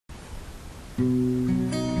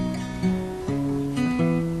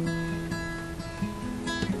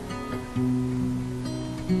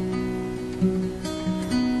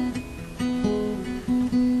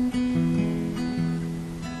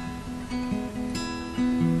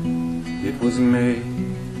It was May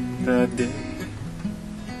that day.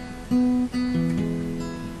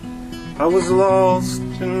 I was lost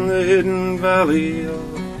in the hidden valley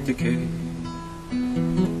of Decay,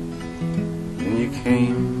 and you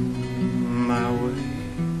came my way.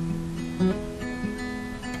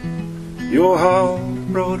 Your heart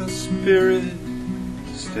brought a spirit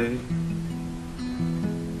to stay,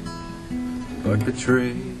 but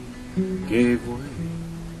betrayed gave way.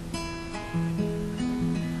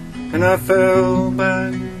 And I fell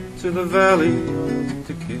back to the valley of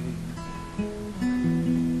decay.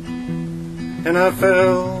 And I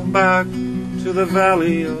fell back to the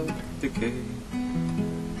valley of decay.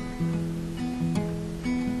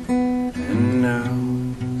 And now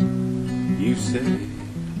you say,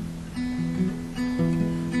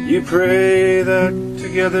 you pray that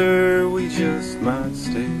together we just might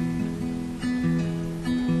stay.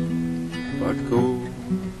 But go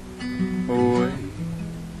away.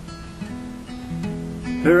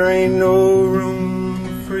 There ain't no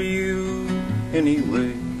room for you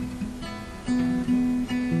anyway.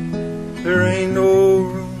 There ain't no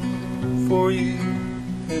room for you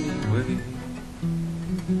anyway.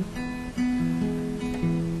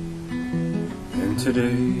 And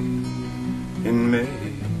today in May,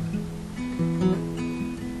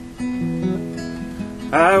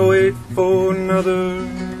 I wait for another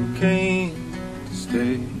cane to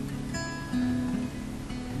stay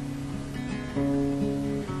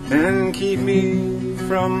and keep me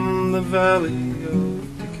from the valley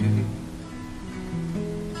of decay.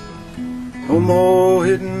 No more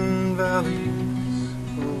hidden valleys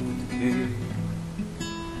of decay.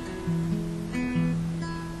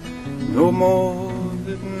 No more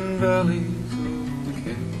hidden valleys